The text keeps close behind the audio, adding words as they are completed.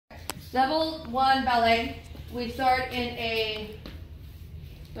Level 1 ballet. We start in a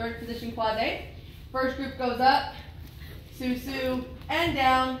third position quadrille. First group goes up, su-su, and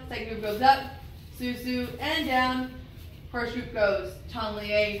down. Second group goes up, su-su, and down. First group goes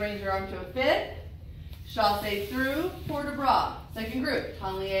tan-lié, brings your arm to a fifth. Chassé through, port de bras. Second group,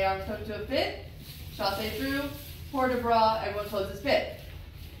 tan-lié, arms come to a fifth. Chassé through, port de bras, everyone closes fifth.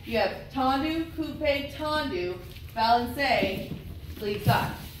 You have tendu, coupe, tendu, balancé,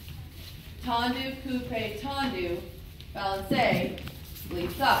 glissade. Tendu, coupe, tendu, balancé,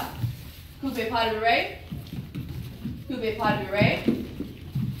 glissade. Coupe pas de bourrée, coupe pas de bourrée,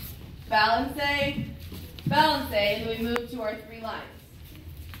 balancé, balancé, and then we move to our 3 lines.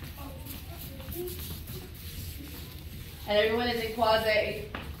 And everyone is in quasi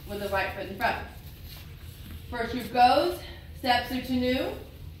with the right foot in front. First group goes, step soutenu.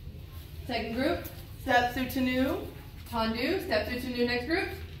 Second group, step soutenu, tendu, step soutenu next group.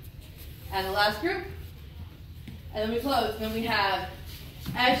 And the last group. And then we close. Then we have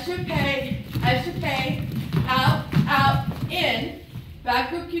échappé, out, out, in. Back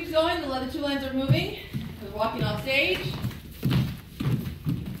group keeps going. The other 2 lines are moving. We're walking off stage.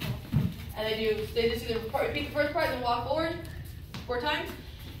 And they just do repeat the first part, then walk forward 4 times.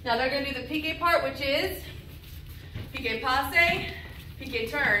 Now they're going to do the piqué part, which is piqué passe, piqué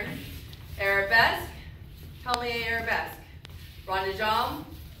turn, arabesque, tan-lié arabesque, rond de jambe,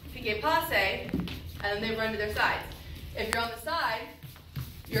 piqué passe, and then they run to their sides. If you're on the side,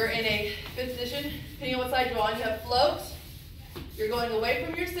 you're in a good position. Depending on what side you're on, you have float. You're going away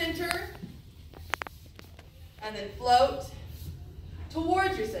from your center, and then float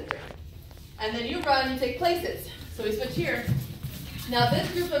towards your center. And then you run and take places. So we switch here. Now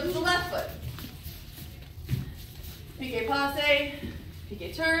this group goes to the left foot. Piqué passe,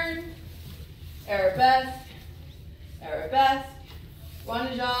 piqué turn, arabesque, arabesque, rond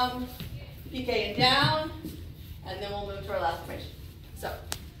de jambe, piqué and down, and then we'll move to our last formation.